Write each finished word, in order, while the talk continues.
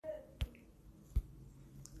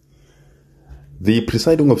The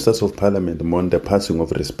presiding officers of Parliament mourned the passing of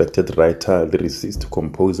respected writer, lyricist,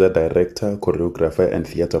 composer, director, choreographer, and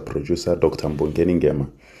theatre producer Dr. Mbongeni Ngema.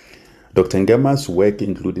 Dr. Ngema's work,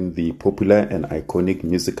 including the popular and iconic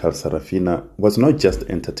musical Sarafina, was not just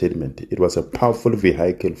entertainment. It was a powerful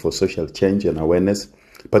vehicle for social change and awareness,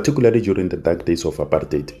 particularly during the dark days of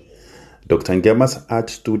apartheid. Dr. Ngema's art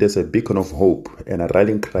stood as a beacon of hope and a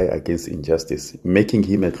rallying cry against injustice, making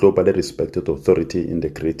him a globally respected authority in the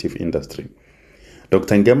creative industry.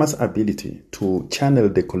 Dr. Ngema's ability to channel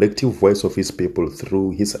the collective voice of his people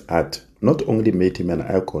through his art not only made him an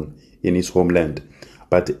icon in his homeland,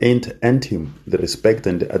 but earned him the respect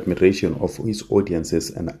and the admiration of his audiences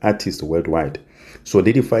and artists worldwide,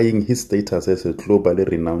 solidifying his status as a globally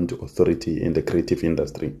renowned authority in the creative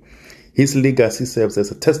industry. His legacy serves as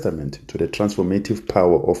a testament to the transformative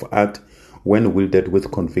power of art when wielded with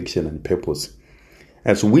conviction and purpose.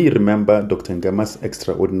 As we remember Dr. Ngema's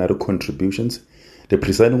extraordinary contributions, the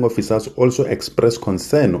presiding officers also expressed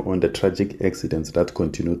concern on the tragic accidents that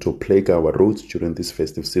continue to plague our roads during this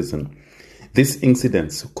festive season. These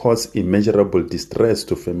incidents cause immeasurable distress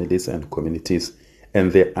to families and communities, and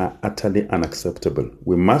they are utterly unacceptable.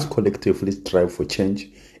 We must collectively strive for change,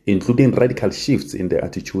 including radical shifts in the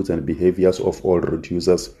attitudes and behaviors of all road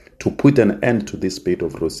users, to put an end to this spate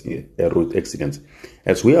of road accidents.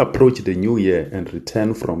 As we approach the new year and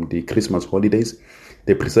return from the Christmas holidays,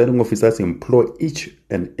 the presiding officers implore each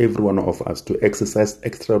and every one of us to exercise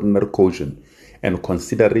extraordinary caution and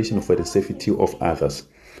consideration for the safety of others.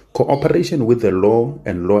 Cooperation with the law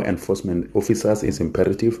and law enforcement officers is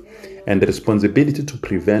imperative, and the responsibility to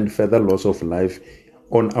prevent further loss of life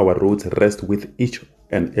on our roads rests with each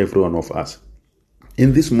and every one of us.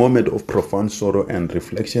 In this moment of profound sorrow and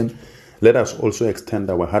reflection, let us also extend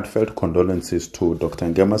our heartfelt condolences to Dr.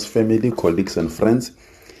 Ngema's family, colleagues, and friends.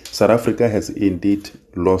 South Africa has indeed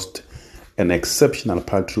lost an exceptional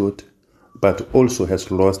patriot, but also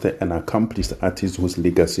has lost an accomplished artist whose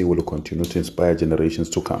legacy will continue to inspire generations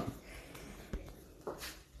to come.